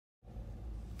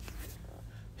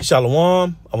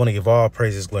Shalom. I want to give all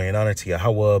praises, glory, and honor to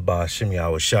Yahweh, Ba'ashem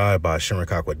Yahushai, Ba'ashem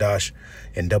Rakakwadash,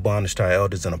 and double honors to our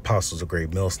elders and apostles of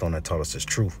great millstone that taught us this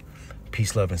truth.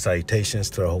 Peace, love, and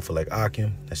salutations to the hopeful like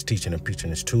Akim that's teaching and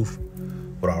preaching this truth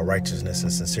with all righteousness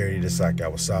and sincerity. This is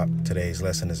Yahweh. Today's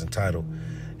lesson is entitled,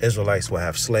 Israelites will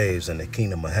have slaves in the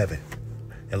kingdom of heaven,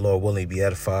 and Lord willing be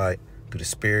edified through the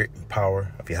spirit and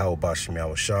power of Yahweh, Ba'ashem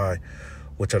Yahushai,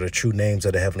 which are the true names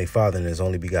of the Heavenly Father and His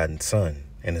only begotten Son.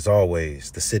 And as always,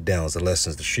 the sit-downs, the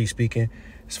lessons, the street speaking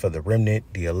is for the remnant,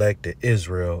 the elect, the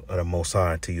Israel of the Most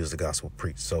High to use the gospel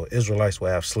preached. So Israelites will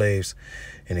have slaves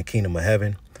in the kingdom of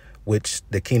heaven, which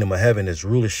the kingdom of heaven is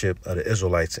rulership of the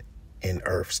Israelites in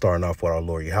earth, starting off with our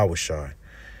Lord Yahushai,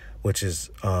 which is,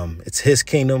 it's his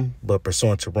kingdom, but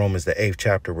pursuant to Romans, the 8th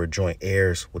chapter, we're joint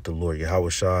heirs with the Lord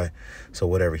Yahushai. So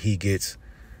whatever he gets,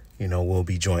 we'll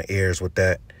be joint heirs with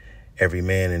that, every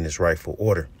man in his rightful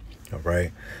order. All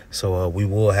right. So we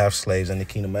will have slaves in the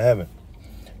kingdom of heaven.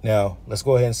 Now, let's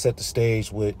go ahead and set the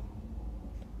stage with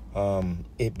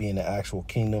it being the actual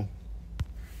kingdom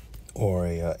or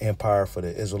a empire for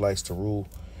the Israelites to rule.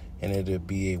 And it'll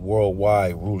be a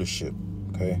worldwide rulership.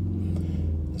 OK,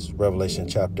 this is Revelation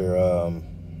chapter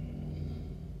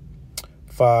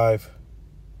 5.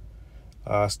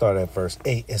 I start at verse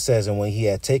 8. It says, and when he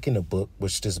had taken the book,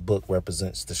 which this book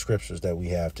represents the scriptures that we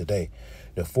have today,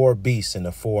 the 4 beasts and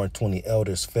the 24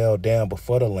 elders fell down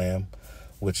before the Lamb,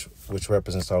 which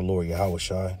represents our Lord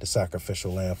Yahushai, the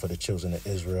sacrificial lamb for the children of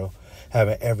Israel,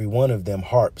 having every one of them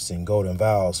harps and golden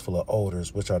vials full of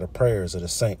odors, which are the prayers of the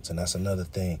saints. And that's another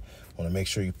thing. I want to make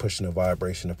sure you're pushing the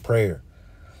vibration of prayer.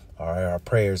 All right, our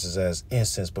prayers is as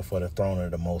incense before the throne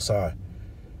of the Most High.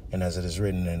 And as it is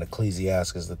written in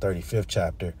Ecclesiastes, the 35th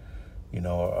chapter,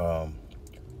 a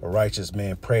righteous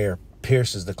man's prayer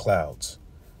pierces the clouds.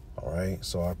 All right.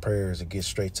 So our prayers to get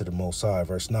straight to the Most High.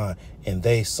 Verse 9. And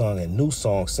they sung a new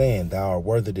song saying, thou art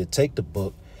worthy to take the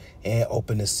book and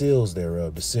open the seals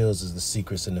thereof. The seals is the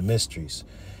secrets and the mysteries.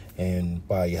 And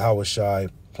by Yahushai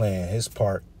playing his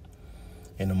part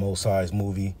in the Most High's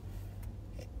movie,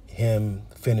 him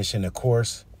finishing the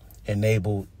course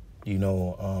enabled,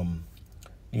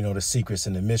 the secrets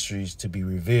and the mysteries to be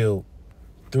revealed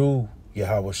through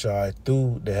Yahushai,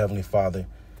 through the Heavenly Father.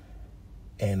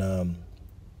 And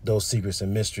those secrets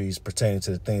and mysteries pertaining to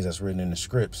the things that's written in the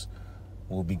scripts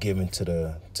will be given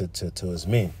to his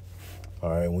men.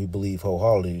 All right. And we believe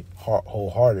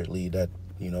wholeheartedly that,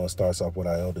 it starts off with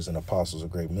our elders and apostles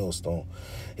of great millstone.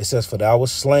 It says, for thou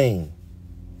wast slain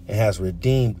and hast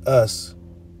redeemed us.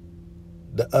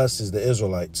 The us is the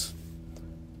Israelites,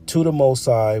 to the Most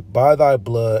High by thy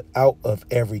blood out of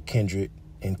every kindred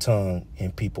and tongue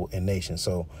and people and nation.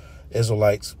 So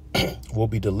Israelites will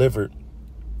be delivered.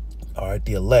 All right,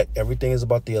 the elect, everything is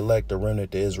about the elect, the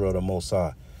remnant, the Israel, the Most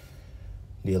High.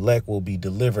 The elect will be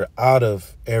delivered out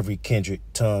of every kindred,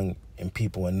 tongue, and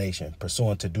people and nation.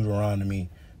 Pursuant to Deuteronomy,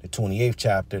 the 28th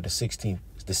chapter, the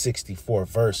 64th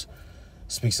verse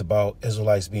speaks about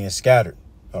Israelites being scattered.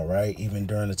 All right, even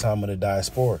during the time of the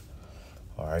diaspora.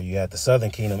 All right, you had the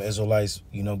southern kingdom, Israelites,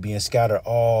 being scattered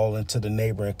all into the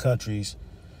neighboring countries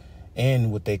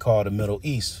in what they call the Middle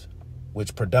East,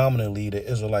 which predominantly the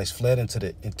Israelites fled into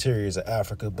the interiors of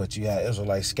Africa, but you had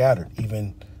Israelites scattered.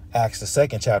 Even Acts, the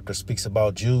 2nd chapter, speaks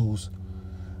about Jews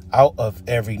out of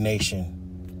every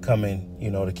nation coming,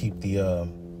 to keep the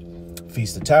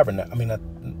Feast of Tabernacle.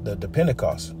 The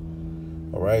Pentecost.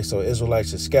 All right, so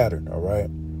Israelites are scattered. All right,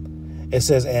 it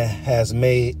says, and has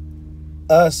made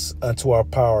us unto our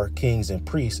power kings and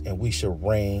priests, and we shall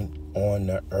reign on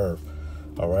the earth.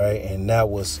 All right. And that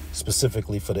was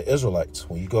specifically for the Israelites.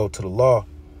 When you go to the law,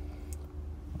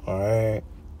 all right,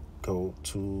 go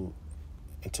into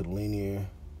the linear.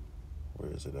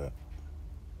 Where is it at?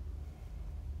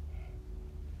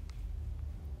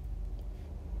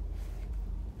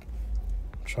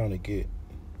 I'm trying to get,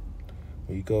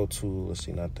 when you go to, let's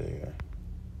see, not there.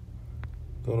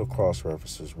 Go to cross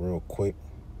references real quick.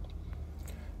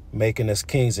 Making us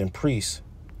kings and priests,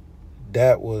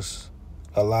 that was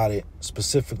allotted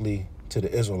specifically to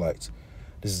the Israelites.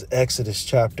 This is Exodus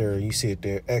chapter, you see it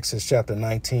there, Exodus chapter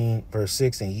 19, verse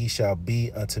 6, and ye shall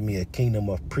be unto me a kingdom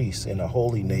of priests and a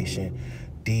holy nation.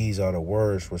 These are the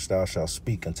words which thou shalt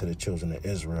speak unto the children of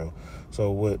Israel.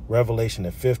 So with Revelation,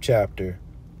 the 5th chapter,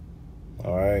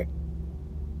 all right,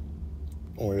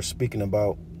 we're speaking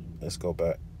about, let's go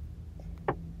back,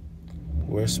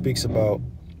 where it speaks about,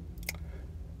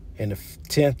 in the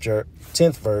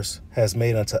 10th verse, has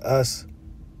made unto us,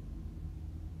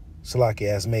 Salaki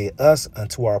has made us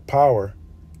unto our power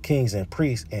kings and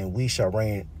priests, and we shall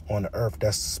reign on the earth.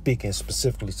 That's speaking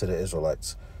specifically to the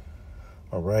Israelites.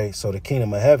 All right. So the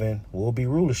kingdom of heaven will be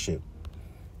rulership.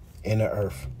 in the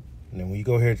earth. And then when you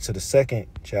go here to the second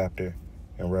chapter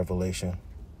in Revelation,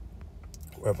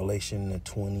 Revelation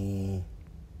 20.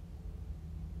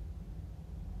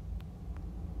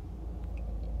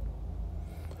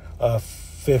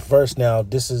 Fifth verse. Now,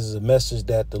 this is a message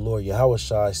that the Lord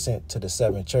Yahushua sent to the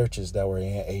 7 churches that were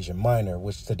in Asia Minor,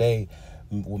 which today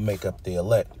will make up the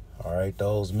elect. All right.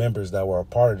 Those members that were a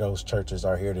part of those churches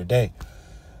are here today.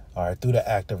 All right. Through the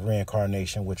act of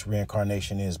reincarnation, which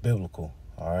reincarnation is biblical.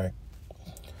 All right.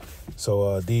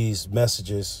 So these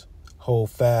messages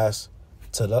hold fast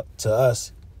to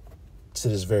us to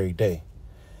this very day.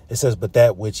 It says, but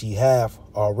that which ye have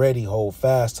already hold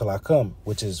fast till I come,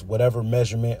 which is whatever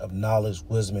measurement of knowledge,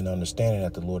 wisdom, and understanding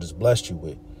that the Lord has blessed you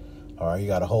with. All right, you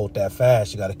got to hold that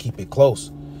fast. You got to keep it close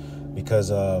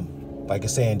because, like I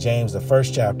say in James, the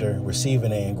 1st chapter,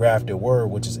 receiving an engrafted word,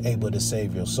 which is able to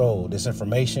save your soul. This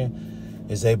information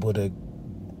is able to,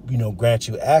 grant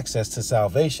you access to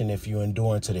salvation if you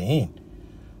endure to the end.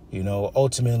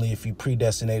 Ultimately, if you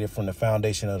predestinated from the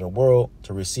foundation of the world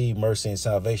to receive mercy and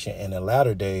salvation in the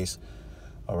latter days,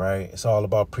 all right, it's all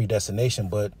about predestination.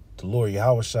 But the Lord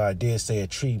Yahushua did say a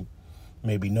tree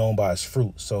may be known by its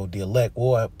fruit. So the elect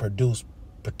will produce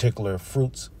particular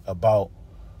fruits about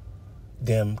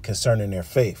them concerning their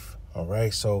faith. All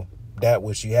right, so that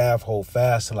which you have, hold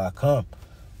fast till I come.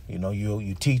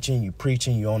 You teaching, you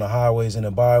preaching, you on the highways and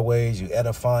the byways, you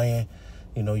edifying.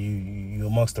 You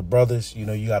amongst the brothers, you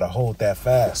got to hold that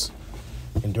fast,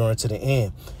 enduring to the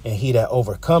end. And he that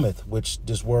overcometh, which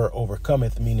this word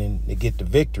overcometh, meaning to get the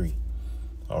victory.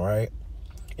 All right.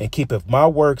 And keepeth my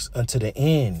works unto the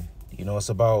end. It's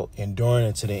about enduring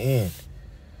unto the end.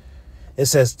 It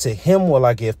says, to him will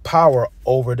I give power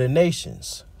over the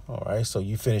nations. All right. So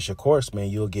you finish your course, man,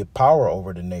 you'll get power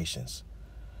over the nations.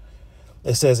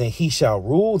 It says, and he shall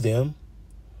rule them.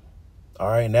 All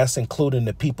right. And that's including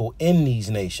the people in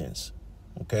these nations.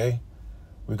 OK,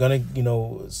 we're going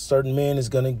to, certain men is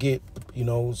going to get,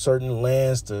 certain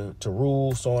lands to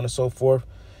rule, so on and so forth.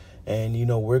 And,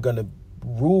 we're going to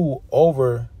rule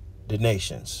over the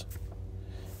nations.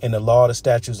 And the law, the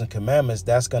statutes and commandments,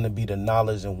 that's going to be the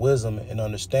knowledge and wisdom and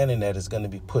understanding that is going to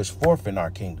be pushed forth in our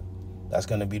kingdom. That's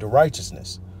going to be the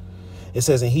righteousness. It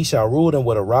says, and he shall rule them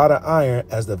with a rod of iron,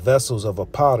 as the vessels of a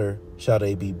potter shall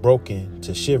they be broken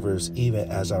to shivers, even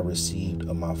as I received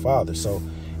of my Father. So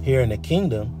here in the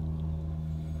kingdom,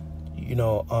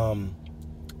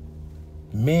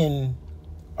 men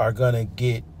are going to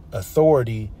get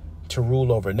authority to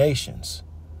rule over nations.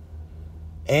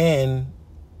 And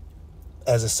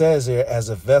as it says there, as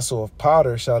a vessel of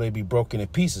potter shall they be broken in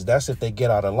pieces. That's if they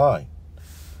get out of line.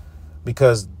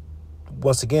 Because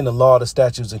once again, the law, the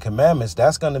statutes and commandments,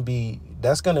 that's going to be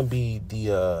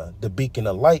the beacon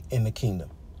of light in the kingdom.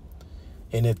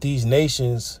 And if these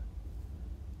nations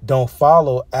don't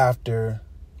follow after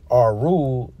our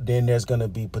rule, then there's going to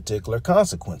be particular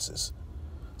consequences.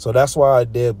 So that's why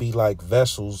there'll be like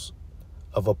vessels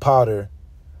of a potter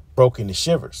broken to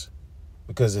shivers,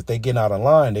 because if they get out of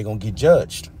line, they're going to get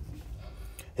judged.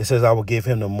 It says, I will give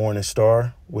him the morning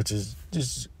star, which is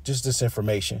just this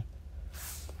information.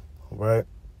 All right.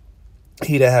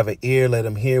 He that have an ear, let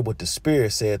him hear what the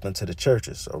Spirit saith unto the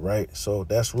churches. All right. So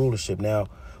that's rulership. Now,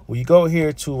 when you go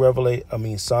here to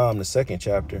Psalm, the 2nd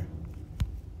chapter,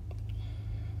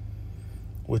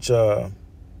 which Psalm,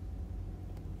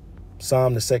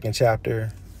 the 2nd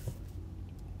chapter,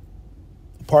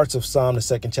 parts of Psalm, the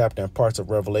 2nd chapter, and parts of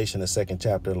Revelation, the 2nd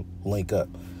chapter link up.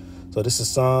 So this is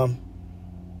Psalm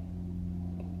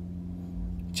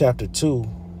chapter 2,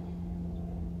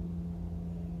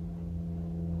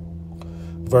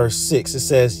 verse 6. It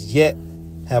says, yet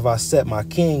have I set my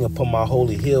king upon my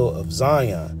holy hill of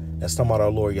Zion. That's talking about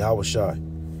our Lord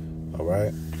Yahushua. All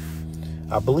right.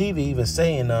 I believe he even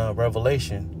say in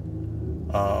Revelation,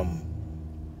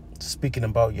 speaking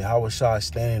about Yahushua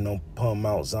standing upon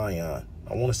Mount Zion.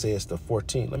 I want to say it's the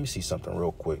 14th. Let me see something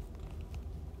real quick.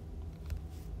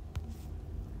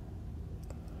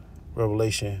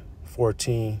 Revelation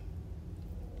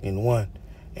 14:1.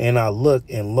 And I looked,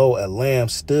 and lo, a lamb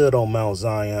stood on Mount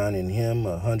Zion, and him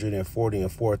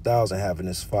 144,000 having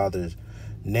his father's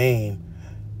name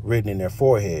written in their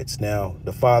foreheads. Now,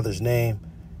 the father's name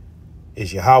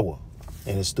is Yahweh,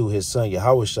 and it's through his son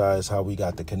Yahushua is how we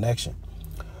got the connection.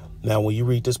 Now, when you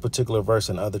read this particular verse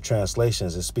in other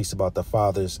translations, it speaks about the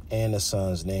father's and the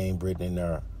son's name written in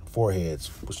their foreheads,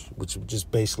 which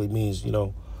just basically means,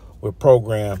 we're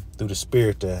programmed through the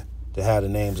Spirit to have the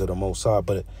names of the Most High.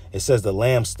 But it says the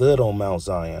Lamb stood on Mount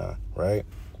Zion, right?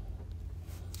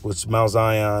 Which Mount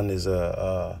Zion is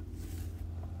a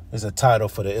title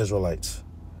for the Israelites.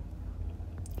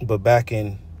 But back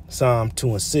in Psalm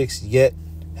 2 and 6, yet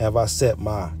have I set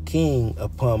my king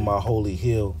upon my holy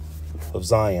hill of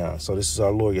Zion. So this is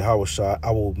our Lord Yahushua.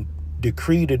 I will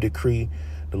decree the decree.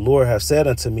 The Lord have said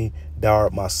unto me, thou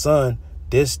art my son.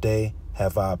 This day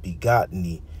have I begotten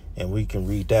thee. And we can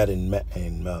read that in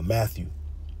Matthew.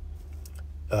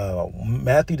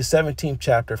 Matthew the 17th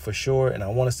chapter for sure. And I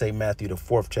want to say Matthew the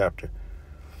 4th chapter.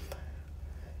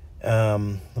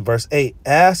 Verse 8,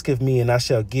 ask of me and I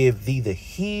shall give thee the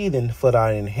heathen for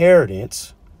thy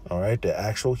inheritance. All right, the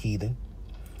actual heathen.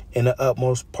 In the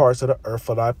utmost parts of the earth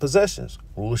for thy possessions,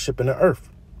 rulership in the earth.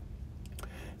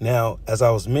 Now, as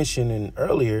I was mentioning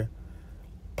earlier,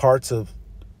 parts of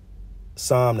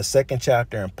Psalm, the 2nd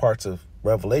chapter, and parts of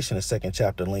Revelation, the 2nd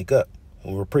chapter, link up.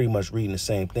 And we're pretty much reading the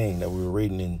same thing that we were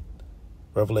reading in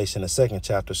Revelation, the 2nd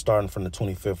chapter, starting from the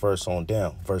 25th verse on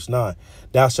down. Verse 9,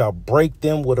 thou shalt break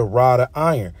them with a rod of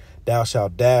iron. Thou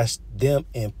shalt dash them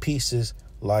in pieces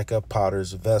like a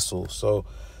potter's vessel. So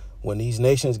when these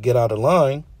nations get out of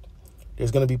line, there's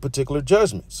going to be particular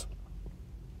judgments.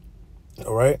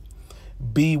 All right.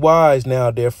 Be wise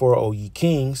now, therefore, O ye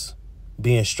kings,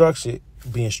 be instructed,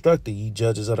 ye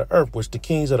judges of the earth, which the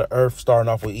kings of the earth, starting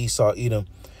off with Esau, Edom,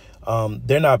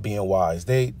 they're not being wise.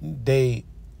 They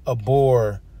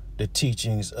abhor the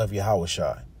teachings of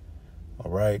Yahushua.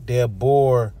 All right. They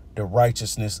abhor the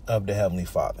righteousness of the Heavenly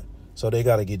Father. So they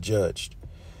got to get judged.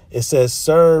 It says,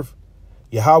 serve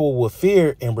Yahweh with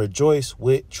fear and rejoice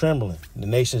with trembling. The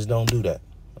nations don't do that.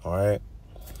 All right.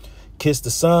 Kiss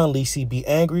the Son, lest he be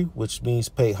angry, which means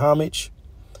pay homage.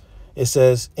 It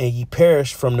says, and ye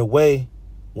perish from the way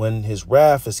when his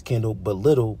wrath is kindled, but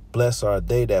little blessed are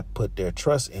they that put their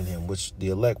trust in him, which the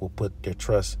elect will put their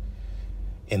trust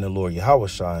in the Lord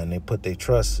Yahushua, and they put their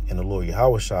trust in the Lord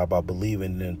Yahushua by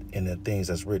believing in the things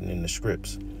that's written in the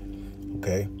scripts.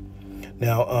 Okay.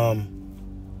 Now,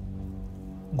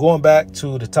 going back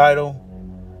to the title,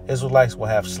 Israelites will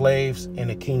have slaves in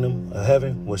the kingdom of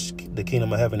heaven, which the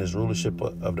kingdom of heaven is rulership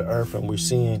of the earth. And we're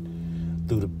seeing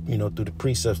through the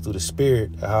precepts, through the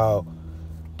spirit, how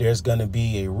there's going to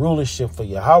be a rulership for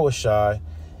Yahushua,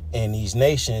 and these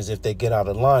nations, if they get out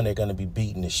of line, they're going to be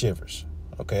beaten to shivers.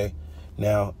 Okay.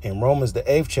 Now, in Romans, the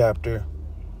 8th chapter,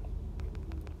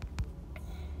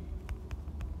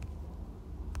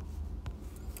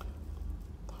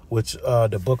 which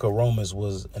the book of Romans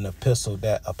was an epistle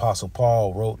that Apostle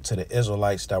Paul wrote to the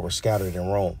Israelites that were scattered in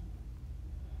Rome.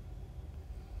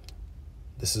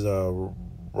 This is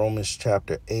Romans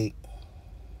chapter 8.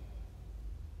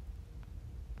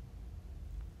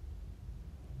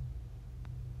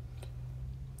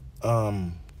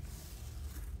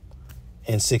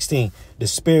 And 16, the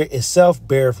Spirit itself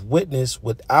beareth witness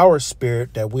with our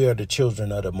spirit that we are the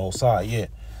children of the Most High. Yeah.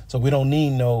 So we don't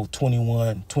need no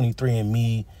 21,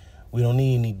 23andMe. We don't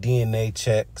need any DNA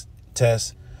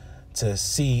tests to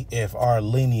see if our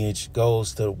lineage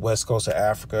goes to the west coast of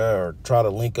Africa, or try to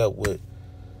link up with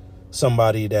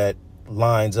somebody that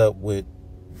lines up with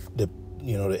the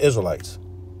Israelites.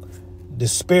 The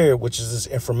Spirit, which is this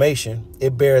information,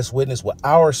 it bears witness with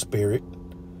our spirit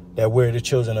that we're the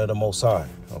children of the Most High.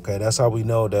 Okay, that's how we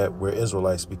know that we're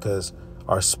Israelites, because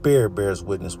our spirit bears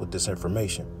witness with this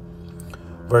information.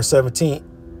 Verse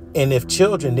 17, and if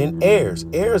children, then heirs,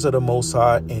 heirs of the Most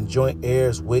High, and joint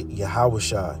heirs with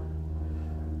Yahushua.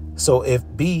 So if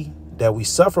be that we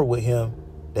suffer with him,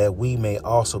 that we may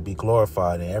also be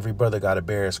glorified. And every brother got to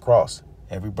bear his cross.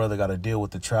 Every brother got to deal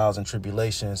with the trials and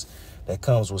tribulations that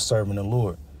comes with serving the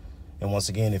Lord. And once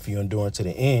again, if you endure to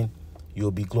the end,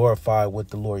 you'll be glorified with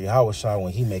the Lord Yahushua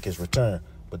when he make his return.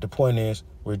 But the point is,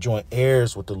 we're joint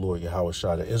heirs with the Lord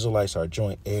Yahushua. The Israelites are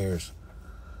joint heirs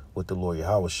with the Lord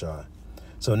Yahushua.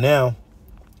 So now,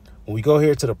 when we go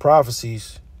here to the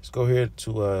prophecies, let's go here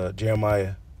to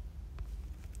Jeremiah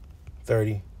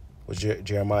 30.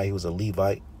 Jeremiah, he was a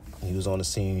Levite. He was on the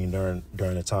scene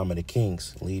during the time of the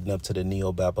kings, leading up to the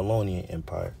Neo-Babylonian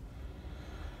Empire.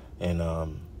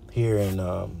 And here in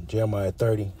Jeremiah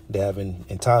 30, they have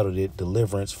entitled it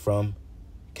Deliverance from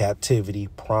Captivity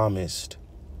Promised.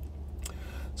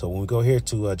 So when we go here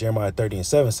to Jeremiah 30 and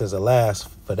 7, says, alas,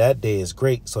 for that day is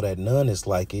great, so that none is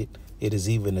like it. It is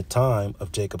even the time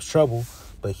of Jacob's trouble,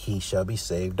 but he shall be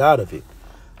saved out of it.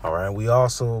 All right. We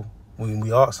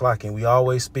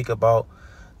always speak about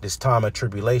this time of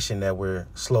tribulation that we're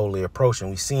slowly approaching.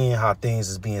 We're seeing how things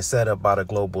is being set up by the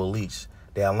global elites.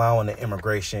 They're allowing the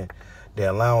immigration.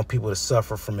 They're allowing people to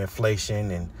suffer from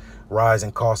inflation and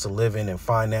rising cost of living and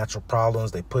financial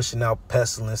problems. They're pushing out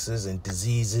pestilences and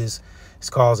diseases.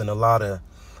 It's causing a lot of,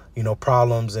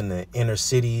 problems in the inner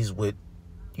cities with,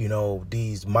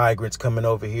 these migrants coming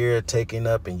over here, taking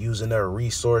up and using their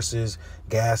resources.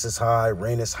 Gas is high,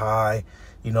 rent is high,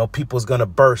 You know, people's going to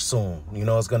burst soon. You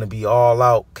know, it's going to be all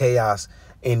out chaos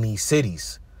in these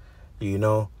cities, you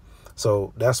know.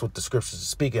 So that's what the scriptures are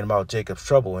speaking about, Jacob's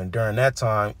trouble. And during that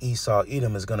time, Esau,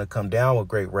 Edom is going to come down with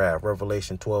great wrath,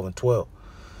 Revelation 12:12.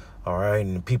 All right.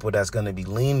 And the people that's going to be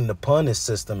leaning upon this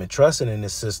system and trusting in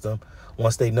this system,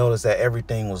 once they notice that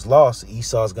everything was lost,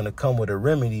 Esau is going to come with a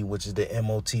remedy, which is the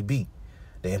MOTB,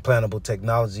 the implantable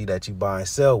technology that you buy and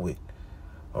sell with.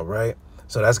 All right.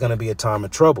 So that's going to be a time of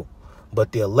trouble.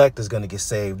 But the elect is going to get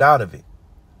saved out of it.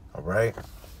 All right.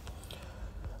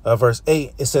 Verse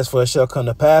 8, it says, for it shall come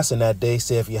to pass in that day,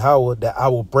 saith Yahweh, that I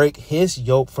will break his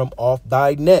yoke from off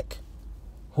thy neck.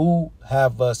 Who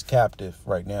have us captive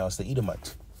right now? It's the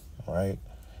Edomites. All right.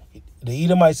 The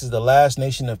Edomites is the last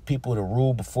nation of people to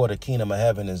rule before the kingdom of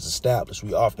heaven is established.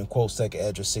 We often quote 2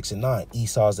 Esdras 6:9.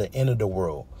 Esau is the end of the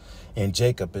world, and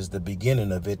Jacob is the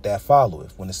beginning of it that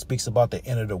followeth. When it speaks about the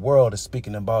end of the world, it's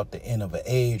speaking about the end of an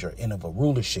age or end of a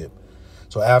rulership.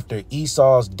 So after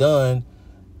Esau's done,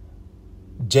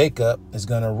 Jacob is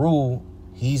going to rule.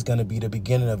 He's going to be the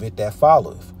beginning of it that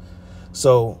followeth.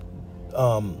 So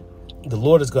the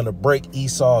Lord is going to break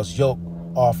Esau's yoke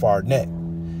off our neck.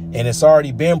 And it's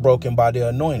already been broken by the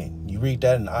anointing. You read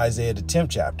that in Isaiah, the 10th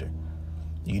chapter.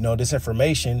 You know, this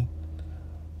information,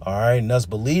 all right, and us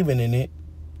believing in it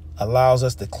allows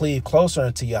us to cleave closer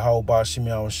into Yahweh Ba'Shem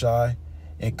Yahushai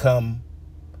and come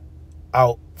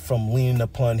out from leaning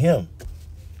upon him.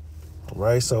 All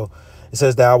right, so it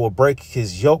says that I will break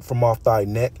his yoke from off thy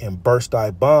neck and burst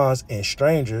thy bonds, and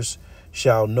strangers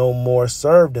shall no more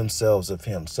serve themselves of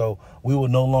him. So we will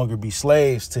no longer be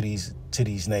slaves to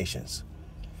these nations.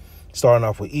 Starting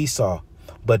off with Esau,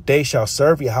 but they shall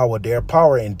serve Yahweh their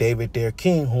power, and David their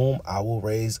king, whom I will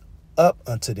raise up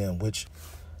unto them, which,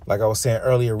 like I was saying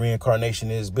earlier, reincarnation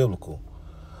is biblical.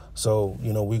 So,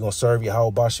 you know, we're going to serve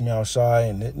Yahweh Ba'Shem Yahushai,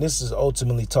 and this is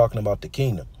ultimately talking about the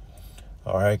kingdom.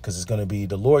 All right, because it's going to be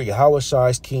the Lord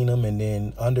Yahushai's kingdom, and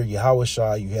then under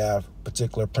Yahushai, you have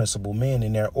particular principal men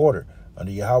in their order.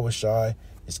 Under Yahushai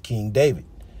is King David.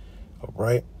 All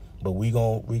right, but we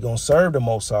gonna serve the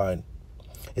Most High.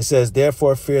 It says,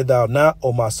 therefore, fear thou not,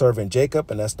 O my servant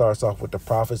Jacob. And that starts off with the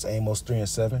prophets, Amos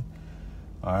 3:7.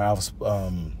 All right, I was,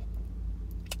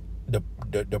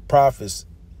 the prophets,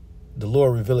 the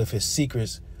Lord revealeth his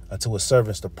secrets unto his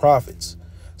servants, the prophets.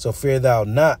 So fear thou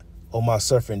not, O my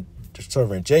servant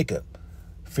Jacob.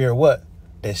 Fear what?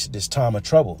 This time of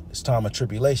trouble, this time of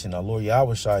tribulation. Our Lord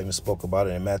Yahushua even spoke about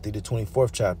it in Matthew the 24th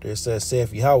chapter. It says,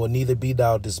 saith Yahweh, neither be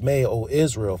thou dismayed, O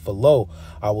Israel, for lo,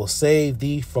 I will save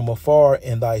thee from afar,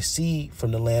 and thy seed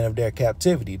from the land of their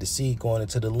captivity. The seed going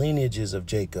into the lineages of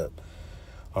Jacob.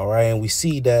 All right, and we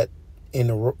see that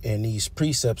in these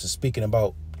precepts is speaking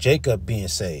about Jacob being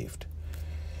saved.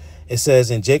 It says,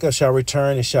 and Jacob shall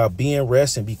return and shall be in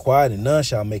rest and be quiet, and none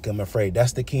shall make him afraid.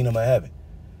 That's the kingdom of heaven.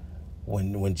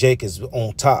 When Jake is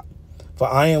on top. For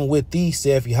I am with thee,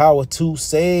 saith Yahweh, to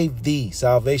save thee.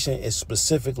 Salvation is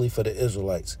specifically for the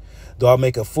Israelites. Though I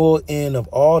make a full end of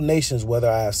all nations, whether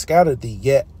I have scattered thee,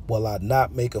 yet will I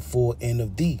not make a full end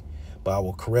of thee. But I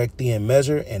will correct thee in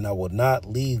measure, and I will not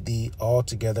leave thee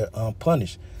altogether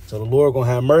unpunished. So the Lord going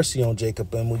to have mercy on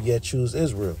Jacob and will yet choose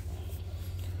Israel.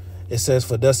 It says,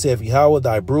 for thus saith Yahweh,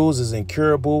 thy bruise is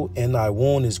incurable, and thy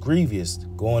wound is grievous.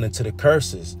 Going into the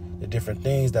curses, the different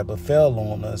things that befell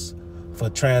on us for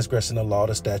transgressing the law,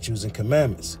 the statutes, and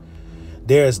commandments.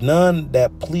 There is none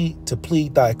that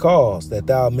plead thy cause, that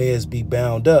thou mayest be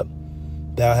bound up.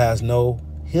 Thou hast no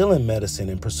healing medicine.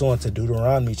 And pursuant to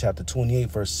Deuteronomy chapter 28,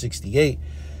 verse 68,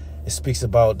 it speaks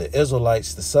about the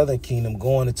Israelites, the southern kingdom,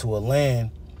 going into a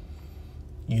land,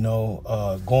 you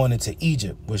know, going into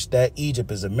Egypt, which that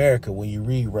Egypt is America. When you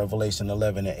read Revelation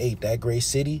 11:8, that great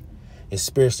city is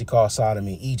spiritually called Sodom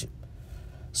and Egypt.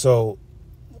 So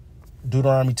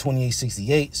Deuteronomy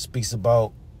 28:68 speaks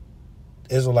about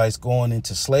Israelites going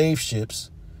into slave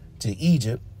ships to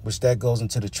Egypt, which that goes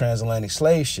into the transatlantic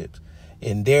slave ships.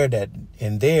 And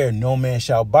there no man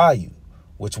shall buy you,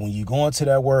 which when you go into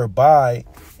that word buy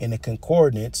in the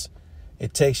concordance,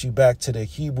 it takes you back to the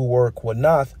Hebrew word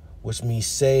quanath, which means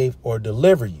save or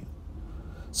deliver you.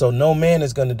 So no man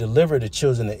is going to deliver the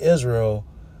children of Israel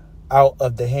out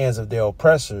of the hands of their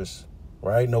oppressors,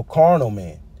 right? No carnal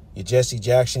man. Your Jesse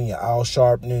Jackson, your Al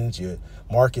Sharptons, your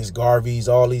Marcus Garveys,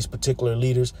 all these particular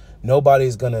leaders. Nobody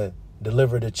is going to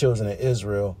deliver the children of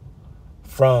Israel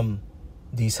from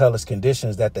these hellish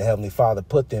conditions that the Heavenly Father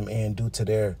put them in due to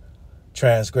their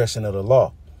transgression of the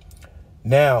law.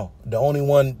 Now, the only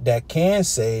one that can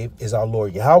save is our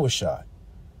Lord Yahushua.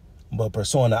 But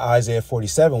pursuant to Isaiah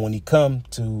 47, when he come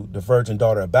to the virgin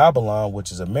daughter of Babylon,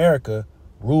 which is America,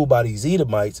 ruled by these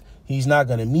Edomites, he's not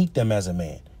going to meet them as a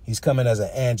man. He's coming as an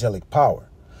angelic power.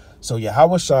 So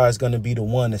Yahushua is going to be the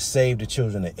one to save the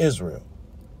children of Israel.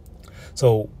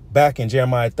 So back in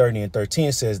Jeremiah 30:13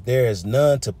 it says, there is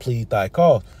none to plead thy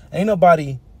cause. Ain't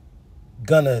nobody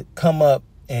gonna come up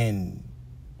and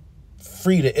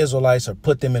free the Israelites or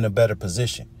put them in a better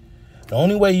position. The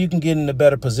only way you can get in a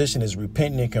better position is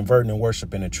repenting and converting and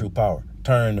worshiping the true power,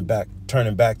 turning back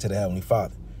to the Heavenly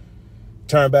Father.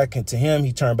 Turn back into him,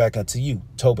 he turned back unto you.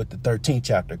 Tobit the 13th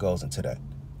chapter goes into that.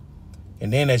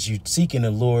 And then as you seeking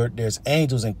the Lord, there's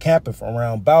angels encamping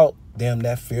around about them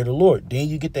that fear the Lord. Then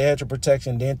you get the hedge of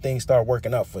protection, then things start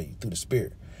working out for you through the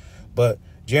Spirit. But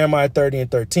Jeremiah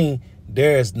 30:13,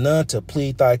 there is none to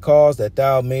plead thy cause, that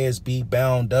thou mayest be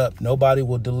bound up. Nobody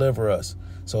will deliver us.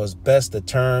 So it's best to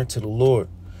turn to the Lord.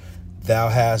 Thou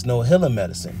hast no healing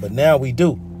medicine, but now we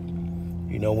do.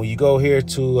 You know, when you go here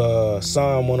to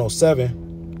Psalm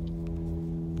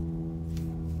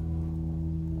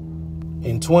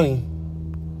 107:20,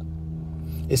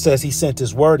 it says he sent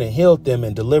his word and healed them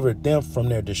and delivered them from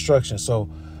their destruction. So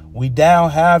we now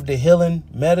have the healing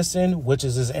medicine, which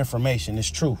is his information, it's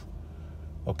truth.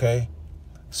 Okay.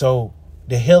 So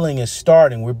the healing is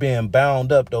starting. We're being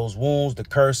bound up. Those wounds, the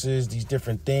curses, these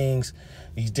different things,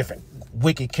 these different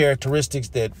wicked characteristics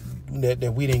that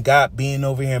we didn't got being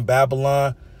over here in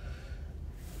Babylon.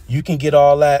 You can get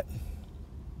all that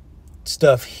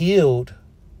stuff healed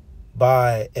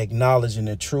by acknowledging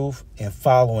the truth and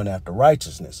following after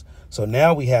righteousness. So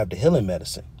now we have the healing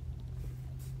medicine.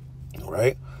 All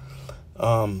right.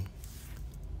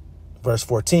 Verse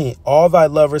 14, all thy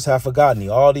lovers have forgotten thee.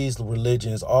 All these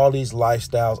religions, all these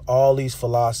lifestyles, all these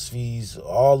philosophies,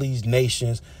 all these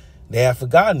nations, they have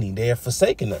forgotten thee. They have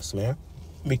forsaken us, man.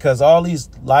 Because all these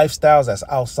lifestyles that's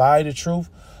outside the truth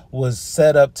was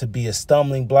set up to be a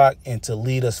stumbling block and to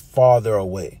lead us farther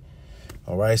away.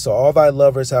 All right. So all thy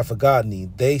lovers have forgotten thee.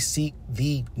 They seek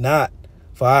thee not.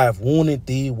 For I have wounded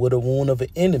thee with a wound of an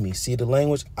enemy. See the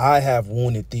language? I have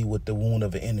wounded thee with the wound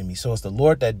of an enemy. So it's the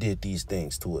Lord that did these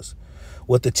things to us.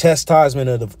 With the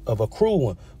chastisement of a cruel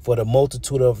one, for the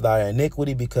multitude of thy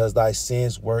iniquity, because thy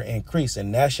sins were increased.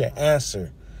 And that's your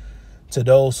answer to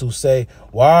those who say,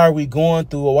 why are we going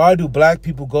through, or why do black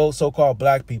people go, so-called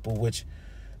black people, which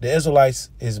the Israelites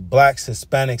is blacks,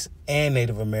 Hispanics, and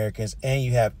Native Americans. And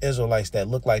you have Israelites that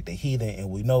look like the heathen,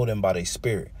 and we know them by their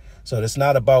spirit. So it's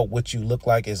not about what you look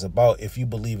like. It's about if you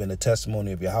believe in the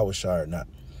testimony of Yahushua or not.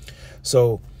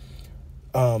 So,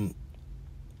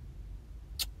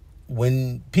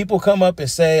 when people come up and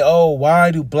say, oh,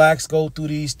 why do blacks go through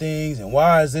these things? And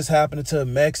why is this happening to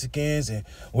Mexicans? And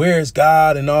where is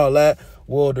God and all that?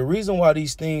 Well, the reason why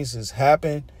these things has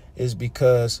happened is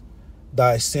because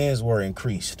thy sins were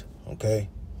increased. OK,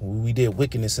 we did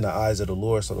wickedness in the eyes of the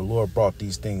Lord. So the Lord brought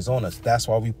these things on us. That's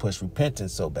why we push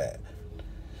repentance so bad.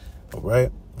 All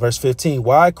right. Verse 15.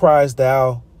 Why criest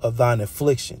thou of thine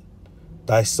affliction?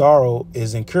 Thy sorrow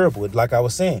is incurable. Like I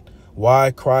was saying.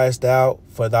 Why criest thou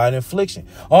for thine affliction?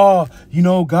 Oh,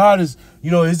 God is,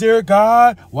 is there a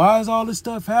God? Why is all this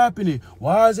stuff happening?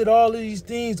 Why is it all these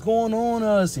things going on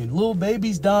us and little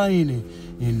babies dying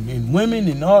and women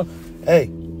and all? Hey,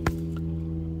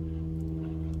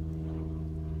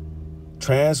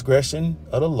 transgression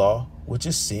of the law, which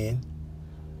is sin,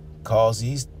 cause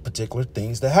these particular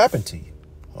things to happen to you.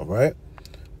 All right.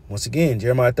 Once again,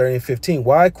 Jeremiah 30:15.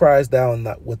 Why criest thou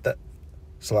not with the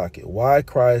why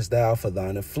criest thou for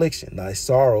thine affliction? Thy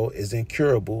sorrow is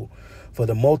incurable for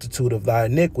the multitude of thy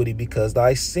iniquity, because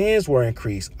thy sins were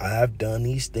increased. I have done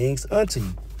these things unto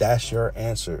you. That's your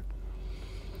answer.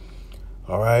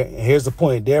 All right. And here's the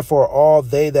point. Therefore, all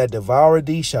they that devour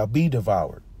thee shall be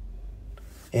devoured,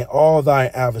 and all thine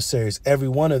adversaries, every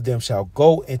one of them shall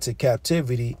go into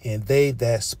captivity, and they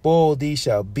that spoil thee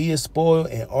shall be a spoil,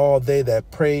 and all they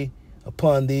that prey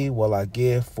upon thee will I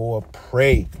give for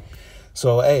prey.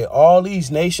 So, hey, all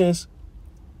these nations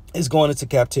is going into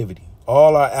captivity.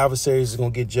 All our adversaries is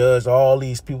going to get judged. All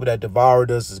these people that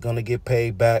devoured us is going to get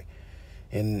paid back.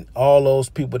 And all those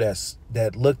people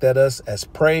that looked at us as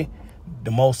prey,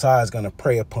 the Most High is going to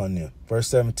prey upon them. Verse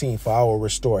 17, for I will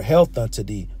restore health unto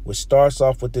thee, which starts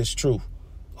off with this truth.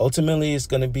 Ultimately, it's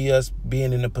going to be us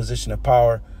being in a position of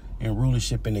power and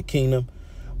rulership in the kingdom.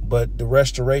 But the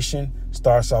restoration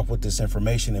starts off with this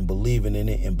information and believing in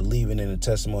it and believing in the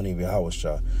testimony of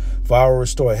Yahushua. For I will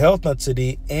restore health unto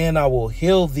thee, and I will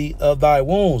heal thee of thy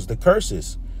wounds, the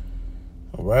curses.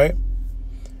 All right.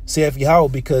 Saith Yahweh,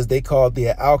 because they called thee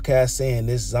an outcast, saying,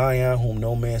 this Zion whom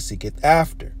no man seeketh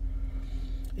after.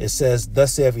 It says,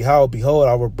 thus saith Yahweh, behold,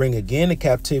 I will bring again the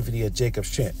captivity of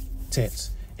Jacob's tents,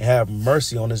 and have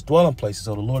mercy on his dwelling places.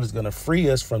 So the Lord is going to free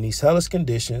us from these hellish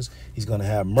conditions. He's going to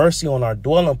have mercy on our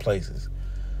dwelling places.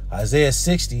 Isaiah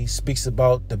 60 speaks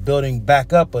about the building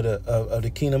back up of the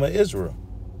kingdom of Israel,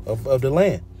 of the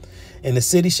land. And the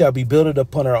city shall be builded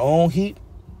upon her own heap,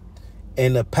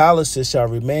 and the palaces shall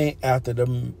remain after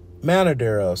the manner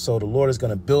thereof. So the Lord is going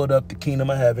to build up the kingdom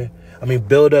of heaven.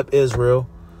 Build up Israel.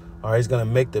 All right, he's going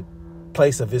to make the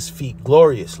place of his feet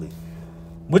gloriously,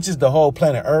 which is the whole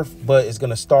planet Earth, but it's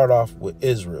going to start off with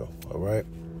Israel. All right.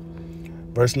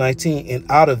 Verse 19, and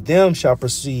out of them shall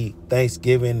proceed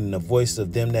thanksgiving and the voice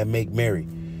of them that make merry.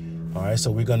 All right,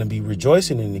 so we're going to be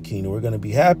rejoicing in the kingdom. We're going to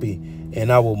be happy. And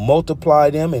I will multiply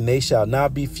them, and they shall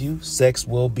not be few. Sex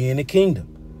will be in the kingdom.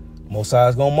 Most High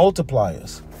is going to multiply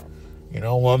us.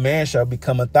 One man shall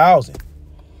become 1,000.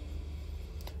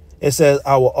 It says,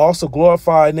 I will also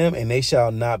glorify them, and they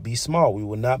shall not be small. We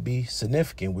will not be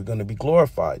significant. We're going to be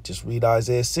glorified. Just read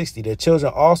Isaiah 60. Their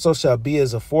children also shall be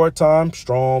as aforetime,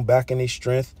 strong, back in their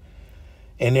strength,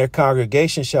 and their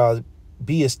congregation shall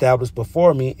be established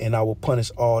before me, and I will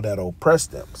punish all that oppress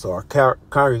them. So our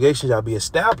congregation shall be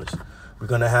established. We're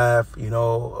going to have,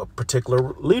 a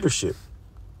particular leadership.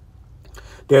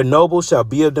 Their nobles shall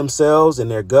be of themselves,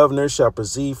 and their governors shall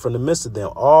proceed from the midst of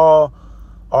them. All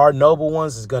our noble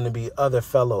ones is going to be other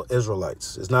fellow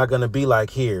Israelites. It's not going to be like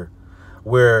here,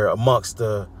 where amongst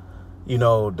the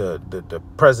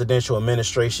presidential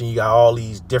administration, you got all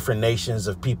these different nations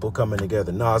of people coming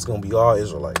together. No, it's going to be all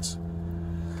Israelites.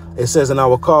 It says, and I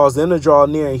will cause them to draw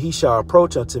near, and he shall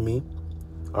approach unto me.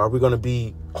 Are we going to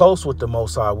be close with the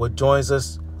Most High? What joins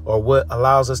us, or what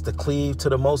allows us to cleave to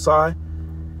the Most High?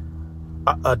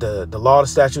 The law, the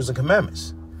statutes, and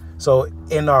commandments. So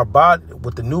in our body,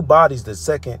 with the new bodies, the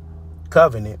second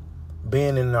covenant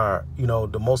being in our,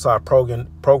 the Most High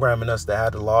programming us to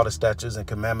have the law, the statutes, and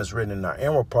commandments written in our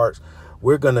inward parts,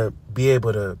 we're going to be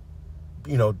able to,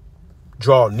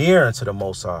 draw near unto the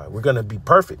Most High. We're going to be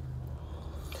perfect.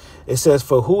 It says,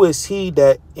 for who is he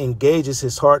that engages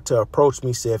his heart to approach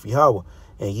me, saith Yahweh,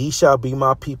 and ye shall be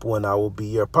my people, and I will be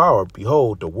your power.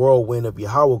 Behold, the whirlwind of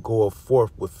Yahweh goeth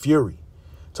forth with fury.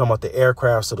 Talking about the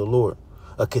aircrafts of the Lord.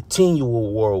 A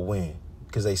continual whirlwind,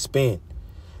 because they spin.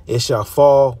 It shall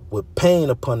fall with pain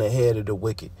upon the head of the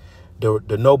wicked.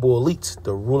 The noble elites,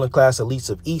 the ruling class elites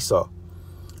of Esau.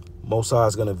 Most High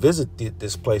is going to visit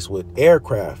this place with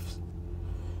aircraft.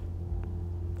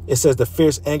 It says, the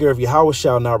fierce anger of Yahweh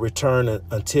shall not return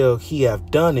until he have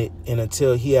done it, and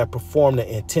until he have performed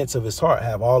the intents of his heart.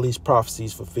 Have all these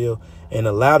prophecies fulfilled. In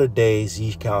the latter days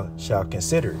ye shall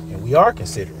consider it. And we are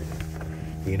considering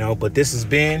it. But this has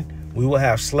been, we will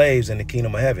have slaves in the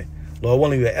kingdom of heaven. Lord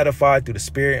willing, we are edified through the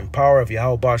spirit and power of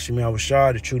Yahweh Bashim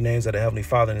Yahushua, the true names of the Heavenly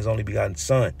Father and his only begotten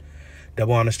Son.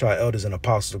 Double honors to our elders and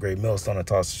apostles, the great millstone that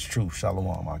taught us truth. Shalom,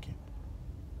 Aki.